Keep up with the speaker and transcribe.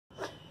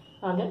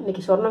வாங்க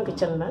இன்னைக்கு சொர்ணம்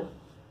கிச்சனில்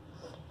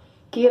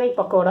கீரை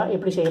பக்கோடா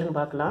எப்படி செய்யறதுன்னு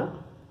பார்க்கலாம்.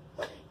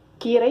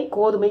 கீரை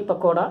கோதுமை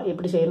பக்கோடா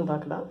எப்படி செய்யறதுன்னு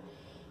பார்க்கலாம்.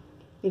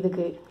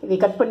 இதுக்கு இதை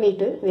கட்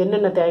பண்ணிட்டு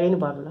என்னென்ன தேவைன்னு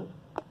பார்க்கலாம்.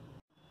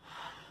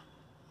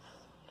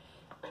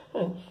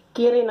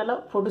 கீரை நல்லா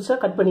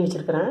பொடிசாக கட் பண்ணி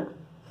வச்சுருக்கிறேன்.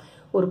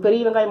 ஒரு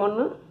பெரிய வெங்காயம்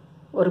ஒன்று,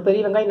 ஒரு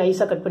பெரிய வெங்காயம்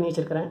நைஸாக கட் பண்ணி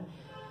வச்சுருக்கிறேன்.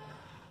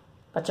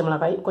 பச்சை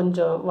மிளகாய்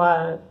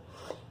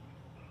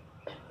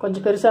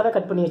கொஞ்சம் பெருசாக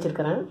கட் பண்ணி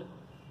வச்சுருக்கிறேன்.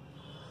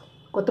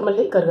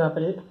 கொத்தமல்லி,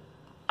 கருவேப்பிலை,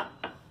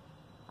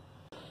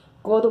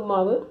 கோதுமை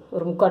மாவு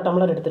ஒரு 3/4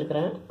 டம்ளர்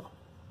எடுத்துருக்கிறேன்.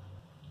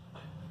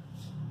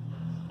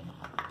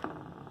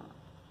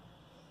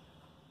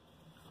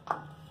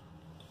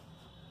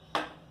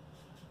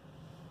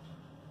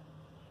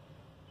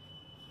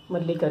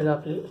 மல்லி,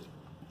 கருவேப்பிலை,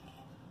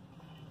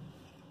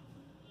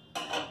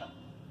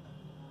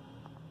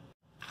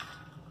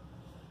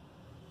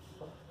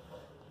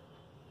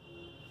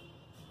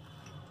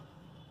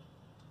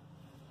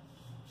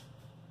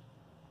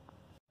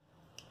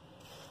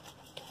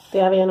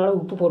 தேவையான அளவு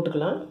உப்பு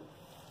போட்டுக்கலாம்.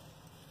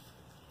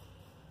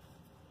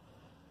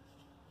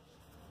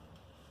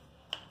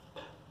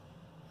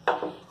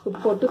 உப்பு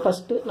போட்டு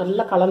ஃபஸ்ட்டு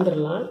நல்லா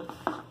கலந்துடலாம்.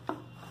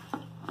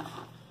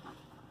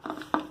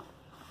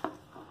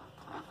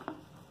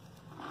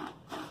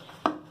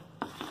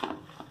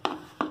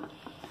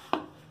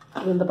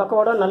 இந்த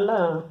பக்கோடா நல்லா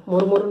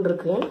மொறுமொறுன்னு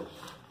இருக்கு.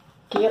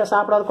 கீரை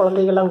சாப்பிடாத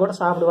குழந்தைகள்லாம் கூட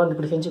சாப்பிடுவாங்க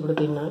இப்படி செஞ்சு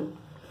கொடுத்தீங்கன்னா.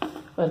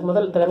 அதுக்கு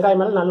முதல்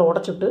வெங்காயம் மேலே நல்லா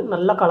உடச்சிட்டு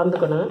நல்லா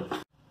கலந்துக்கணும்.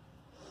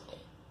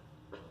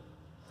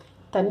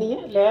 தண்ணியை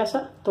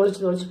லேசாக தொளிச்சு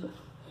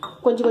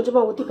கொஞ்சம்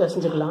கொஞ்சமாக ஊற்றி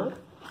பிசைஞ்சுக்கலாம்.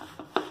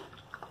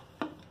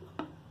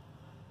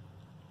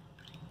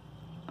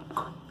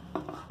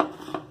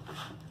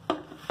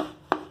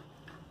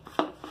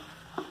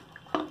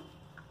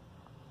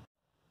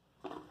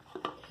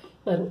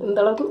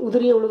 இந்த அளவுக்கு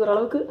உதிரியை உழுகிற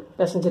அளவுக்கு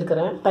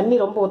பிசைஞ்சிருக்கிறேன். தண்ணி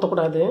ரொம்ப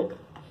ஊற்றக்கூடாது.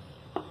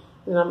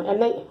 நம்ம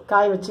எண்ணெய்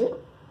காய வச்சு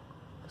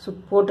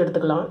போட்டு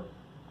எடுத்துக்கலாம்.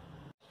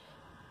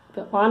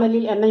 இப்போ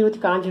வானலியில் எண்ணெய்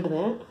ஊற்றி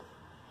காஞ்சிடுவேன்.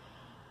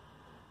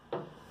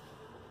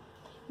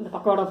 இந்த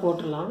பக்கோடா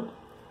போட்டுடலாம்.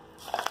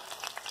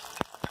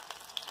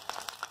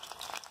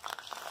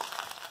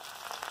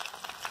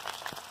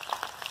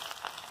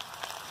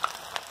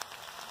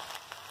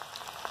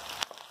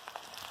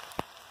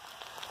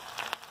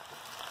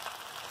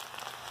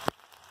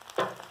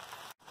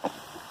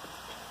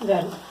 இதை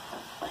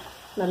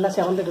நல்லா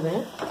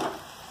செவந்துடுவேன்.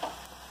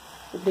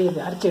 இப்படி இது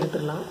அரைச்சி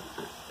எடுத்துடலாம்.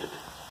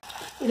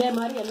 இதே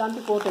மாதிரி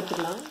எல்லாத்தையும் போட்டு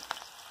எடுத்துக்கலாம்.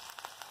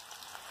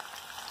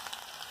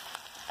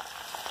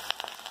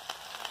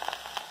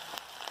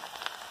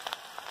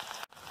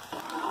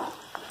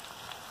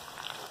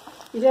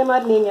 இதே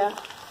மாதிரி நீங்கள்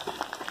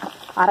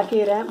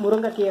அரைக்கீரை,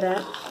 முருங்கைக்கீரை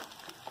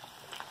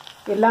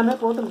எல்லாமே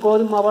போட்டு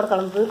கோதுமை மாவோடு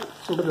கலந்து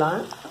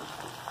சுடலாம்.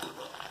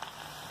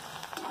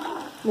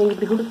 நீங்கள்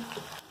இப்படி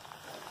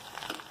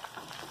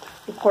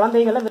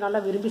குழந்தைகளை நல்லா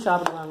விரும்பி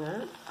சாப்பிடுவாங்க.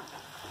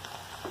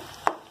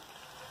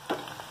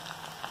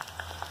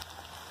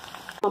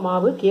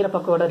 மாவு கீரை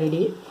பக்கோடா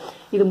ரெடி.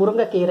 இது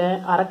முருங்கைக்கீரை,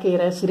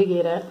 அரைக்கீரை,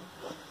 சிறுகீரை,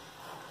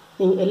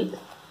 நீங்கள்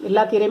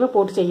எல்லா கீரையுமே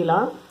போட்டு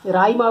செய்யலாம்.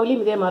 ராகி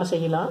மாவுலேயும் இதே மாதிரி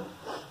செய்யலாம்.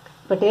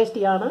 இப்போ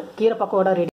டேஸ்டியான கீரை பக்கோடா ரெடி.